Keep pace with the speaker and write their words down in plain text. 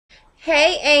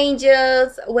Hey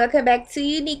angels, welcome back to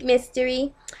Unique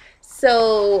Mystery.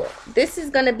 So this is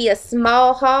going to be a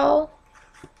small haul,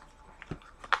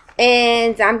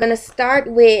 and I'm going to start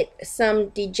with some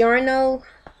DiGiorno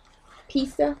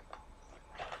pizza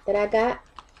that I got.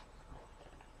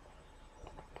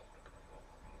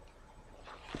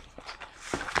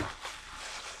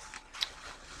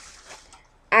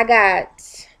 I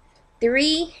got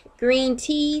 3 green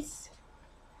teas.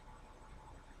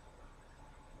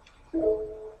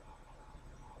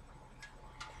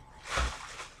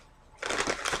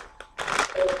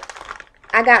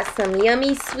 I got some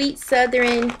yummy sweet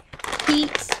southern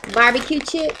heat barbecue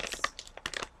chips.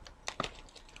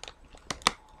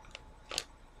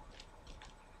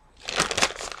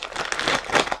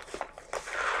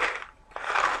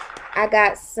 I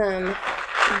got some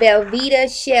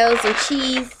Velveeta shells and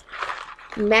cheese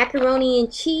macaroni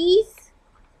and cheese.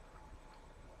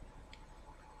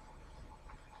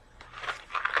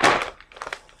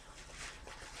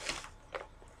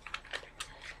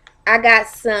 I got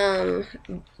some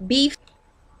beef.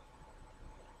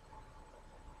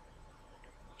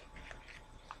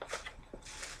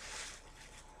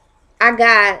 I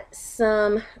got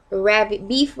some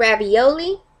beef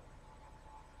ravioli.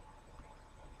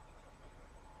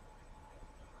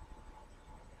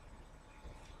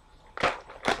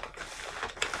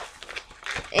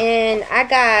 And I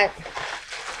got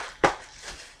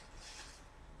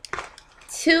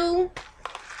 2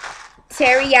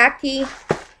 teriyaki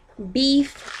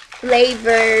beef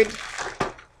flavored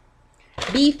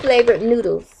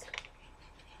noodles.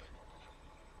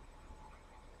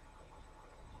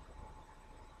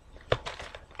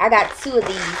 I got 2 of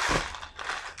these.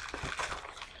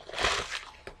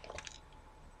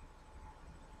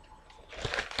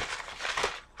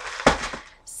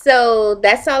 So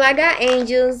that's all I got,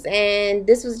 angels, and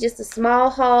this was just a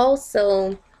small haul.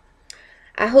 So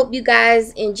I hope you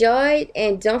guys enjoyed,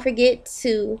 and don't forget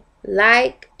to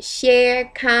like,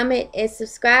 share, comment, and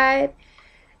subscribe,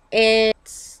 and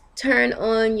turn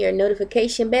on your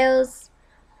notification bells.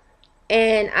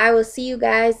 And I will see you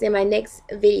guys in my next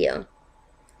video.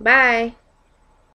 Bye.